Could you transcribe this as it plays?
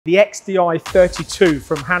The XDI 32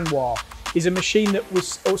 from Hanwha is a machine that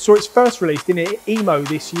saw its first released in EMO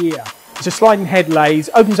this year. It's a sliding head lathe,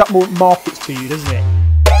 opens up more markets to you, doesn't it?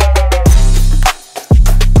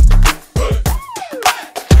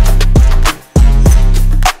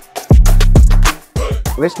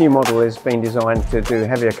 This new model has been designed to do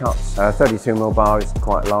heavier cuts. 32mm bar is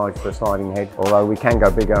quite large for a sliding head, although we can go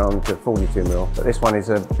bigger on to 42mm, but this one is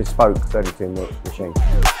a bespoke 32mm machine.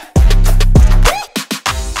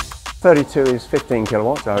 32 is 15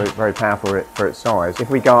 kilowatts, so it's very powerful for its size. If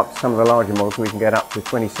we go up to some of the larger models, we can get up to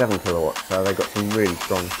 27 kilowatts, so they've got some really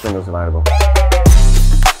strong spindles available.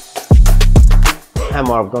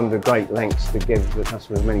 Hanwha have gone to great lengths to give the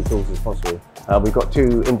customer as many tools as possible. We've got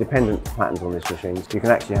two independent patterns on this machine. You can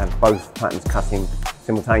actually have both patterns cutting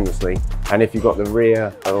simultaneously, and if you've got the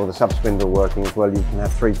rear or the sub-spindle working as well, you can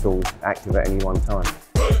have 3 tools active at any one time.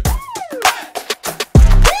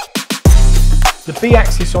 The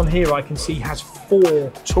B-axis on here I can see has 4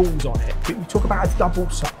 tools on it. You talk about a double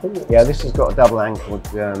support. Yeah, this has got a double anchored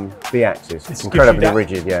B-axis. It's incredibly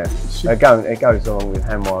rigid, yeah. It goes along with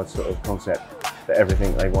Hanwha's sort of concept that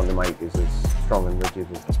everything they want to make is as strong and rigid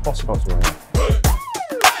as possible. Yeah.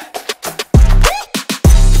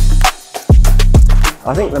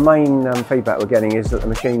 I think the main feedback we're getting is that the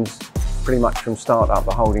machine's pretty much from start up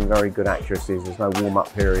are holding very good accuracies. There's no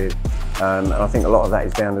warm-up period. And I think a lot of that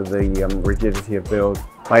is down to the rigidity of build.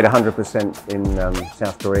 Made 100% in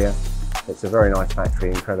South Korea. It's a very nice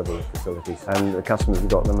factory, incredible facilities. And the customers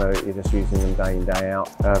who've got them are just using them day in, day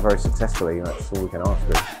out very successfully. That's all we can ask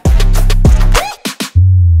for.